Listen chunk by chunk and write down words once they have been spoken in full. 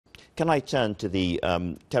Can I turn to the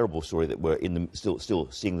terrible story that we're still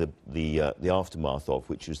seeing the aftermath of,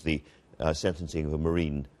 which was the sentencing of a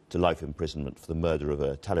Marine to life imprisonment for the murder of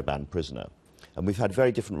a Taleban prisoner. And we've had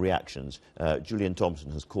very different reactions. Julian Thompson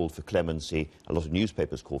has called for clemency. A lot of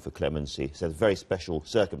newspapers call for clemency. Said very special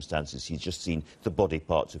circumstances. He's just seen the body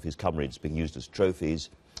parts of his comrades being used as trophies.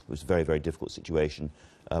 It was a very, very difficult situation.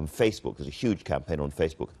 Facebook, there's a huge campaign on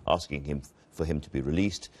Facebook asking for him to be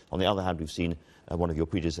released. On the other hand, we've seen one of your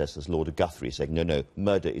predecessors, Lord Guthrie, saying, no, no,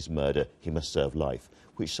 murder is murder. He must serve life.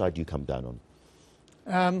 Which side do you come down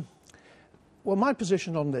on? Well, my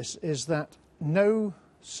position on this is that no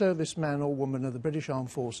serviceman or woman of the British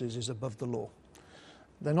Armed Forces is above the law.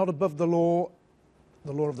 They're not above the law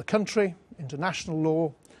of the country, international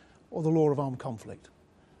law, or the law of armed conflict.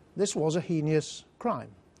 This was a heinous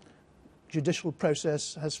crime. Judicial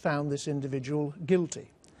process has found this individual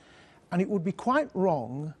guilty. And it would be quite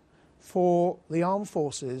wrong for the armed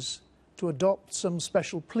forces to adopt some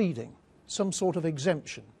special pleading, some sort of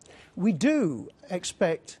exemption. We do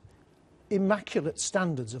expect immaculate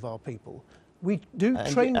standards of our people. We do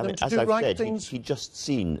train them to do right things. He'd just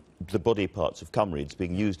seen the body parts of comrades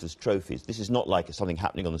being used as trophies. This is not like something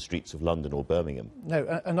happening on the streets of London or Birmingham.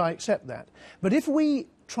 No, and I accept that. But if we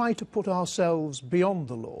try to put ourselves beyond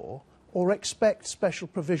the law or expect special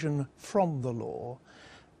provision from the law,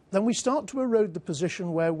 then we start to erode the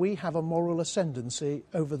position where we have a moral ascendancy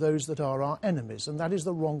over those that are our enemies, and that is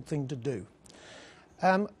the wrong thing to do.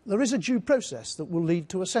 There is a due process that will lead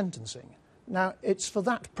to a sentencing. Now, it's for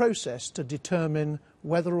that process to determine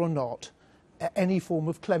whether or not any form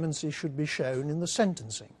of clemency should be shown in the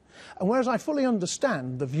sentencing. And whereas I fully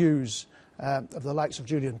understand the views of the likes of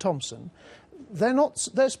Julian Thompson,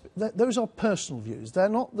 those are personal views. They're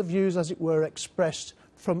not the views, as it were, expressed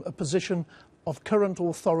from a position of current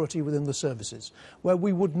authority within the services, where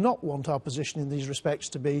we would not want our position in these respects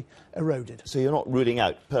to be eroded. So you're not ruling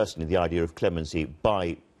out personally the idea of clemency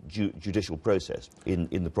by judicial process,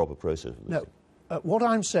 in the proper process? No. What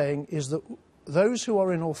I'm saying is that those who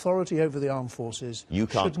are in authority over the armed forces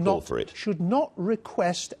should not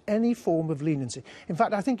request any form of leniency. In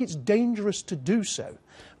fact, I think it's dangerous to do so.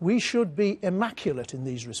 We should be immaculate in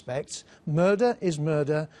these respects. Murder is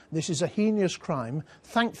murder. This is a heinous crime.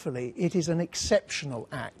 Thankfully, it is an exceptional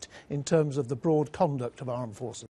act in terms of the broad conduct of armed forces.